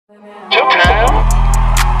SHOWTME.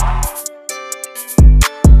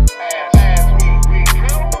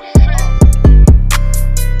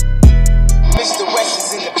 Mr. West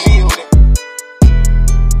is in the building.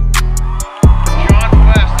 John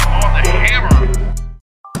West on the hammer.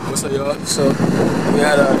 What's up, y'all? So we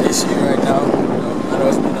had an issue right now. I know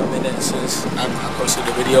it's been a minute since I posted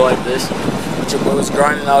a video like this. But your boy was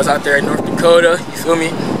grinding. I was out there in North Dakota. You feel me?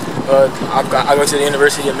 I go to the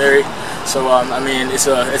University of Mary. So I mean, it's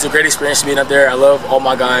a great experience being up there. I love all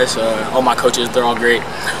my guys, all my coaches. They're all great.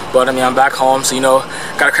 But I mean, I'm back home, so you know,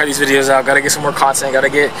 gotta crank these videos out. Gotta get some more content. Gotta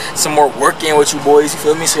get some more work in with you boys. You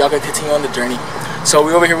feel me? So y'all can continue on the journey. So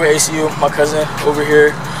we over here with ACU. My cousin over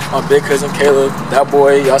here, my big cousin Caleb. That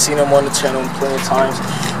boy, y'all seen him on the channel plenty of times.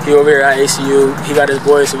 He over here at ACU. He got his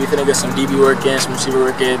boys, so we finna get some DB work in, some receiver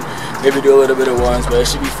work in. Maybe do a little bit of ones, but it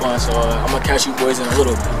should be fun. So I'm gonna catch you boys in a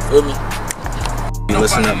little bit. Feel me?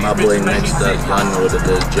 Listen up, my boy. Next up, y'all know what it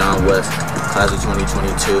is. John West, class of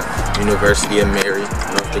 2022, University of Mary,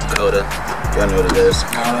 North Dakota. Y'all know what it is.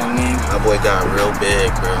 You know what I mean? My boy got real big,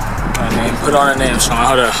 bro. Put on the name, Sean.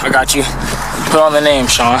 Hold up, I got you. Put on the name,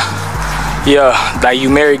 Sean. Yeah, that you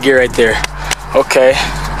married gear right there. Okay.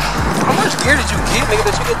 How much gear did you get, nigga,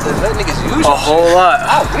 that you get to let niggas use? A whole lot.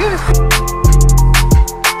 Oh, really?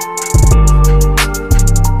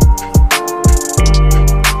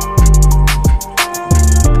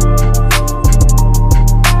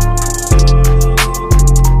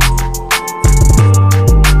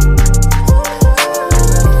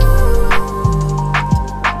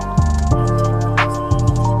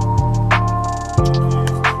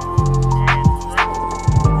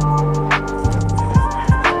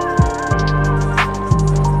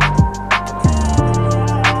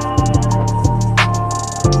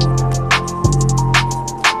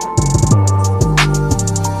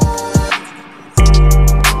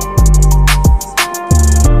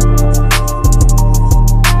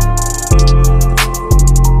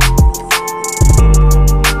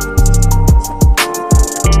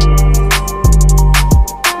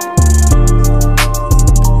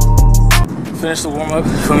 Finish the warm up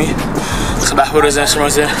for me. So back with his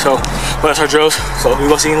instruments in. So, but that's our drills. So we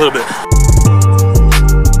gonna see you in a little bit.